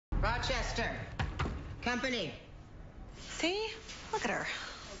Rochester. Company. See? Look at her.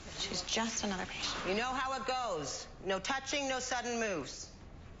 She's just another patient. You know how it goes. No touching, no sudden moves.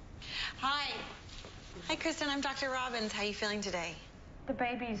 Hi. Hi, Kristen. I'm Dr. Robbins. How are you feeling today? The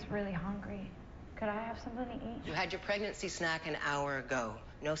baby's really hungry. Could I have something to eat? You had your pregnancy snack an hour ago.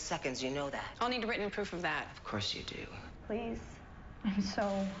 No seconds, you know that. I'll need written proof of that. Of course you do. Please. I'm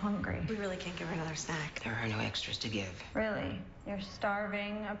so hungry. We really can't give her another snack. There are no extras to give. Really? You're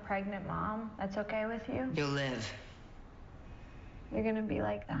starving a pregnant mom? That's okay with you? You'll live. You're gonna be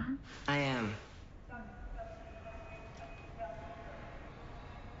like that? I am.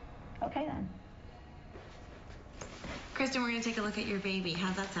 Okay, then. Kristen, we're gonna take a look at your baby.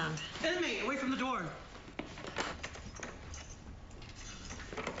 How's that sound? Enemy, away from the door.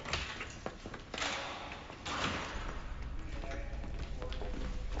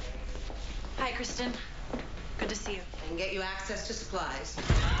 Hi, Kristen. Good to see you. I can get you access to supplies.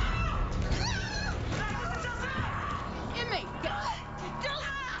 Inmate!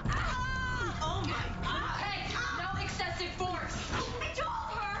 Oh my God! Hey, no excessive force! I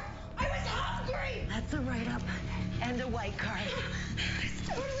told her I was hungry! That's a write-up and a white card. It's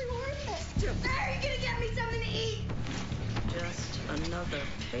totally worth it. Are you gonna get me something to eat? Just another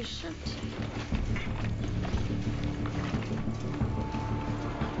patient.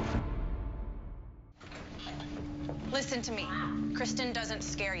 Listen to me. Kristen doesn't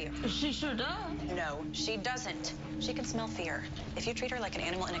scare you. She sure does. No, she doesn't. She can smell fear. If you treat her like an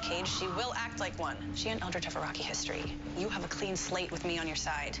animal in a cage, she will act like one. She and Eldridge have a rocky history. You have a clean slate with me on your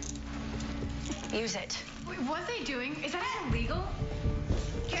side. Use it. Wait, what are they doing? Is that illegal?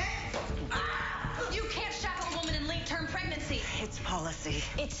 You can't shackle a woman in late-term pregnancy. It's policy.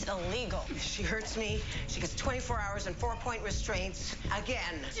 It's illegal. If she hurts me, she gets 24 hours and 4-point restraints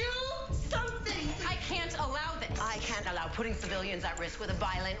again. Do something. I can't allow this. I can't allow putting civilians at risk with a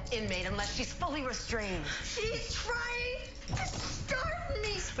violent inmate unless she's fully restrained. She's trying to starve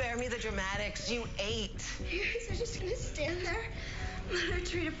me. Spare me the dramatics. You ate. You guys are just gonna stand there, let her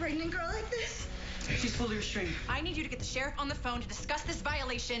treat a pregnant girl like this? She's fully restrained. I need you to get the sheriff on the phone to discuss this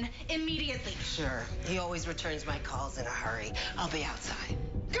violation immediately. Sure. He always returns my calls in a hurry. I'll be outside.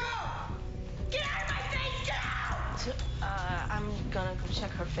 Go! Get out of my face! Get out! I'm gonna go check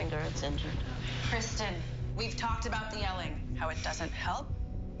her finger. It's injured. Kristen, we've talked about the yelling, how it doesn't help.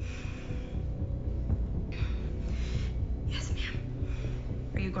 Yes, ma'am.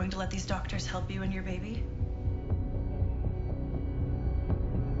 Are you going to let these doctors help you and your baby?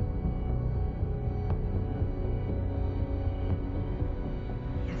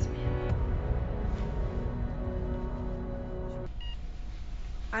 Yes, ma'am.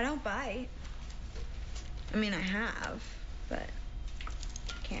 I don't bite. I mean, I have, but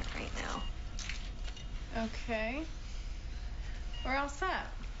I can't right now. Okay. We're all set.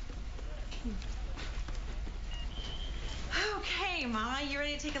 Okay, Mama, you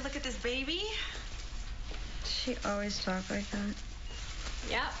ready to take a look at this baby? Does she always talk like that?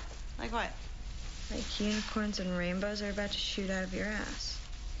 Yep. Like what? Like unicorns and rainbows are about to shoot out of your ass.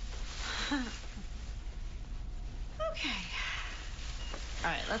 Okay. All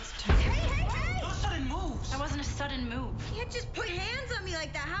right, let's turn. Hey! No sudden moves. That wasn't a sudden move. You can't just put hands on me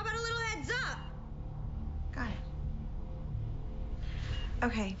like that. How about a little heads up? Got it.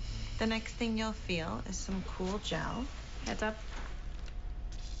 Okay, the next thing you'll feel is some cool gel. Heads up.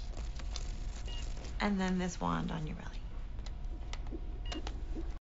 And then this wand on your belly.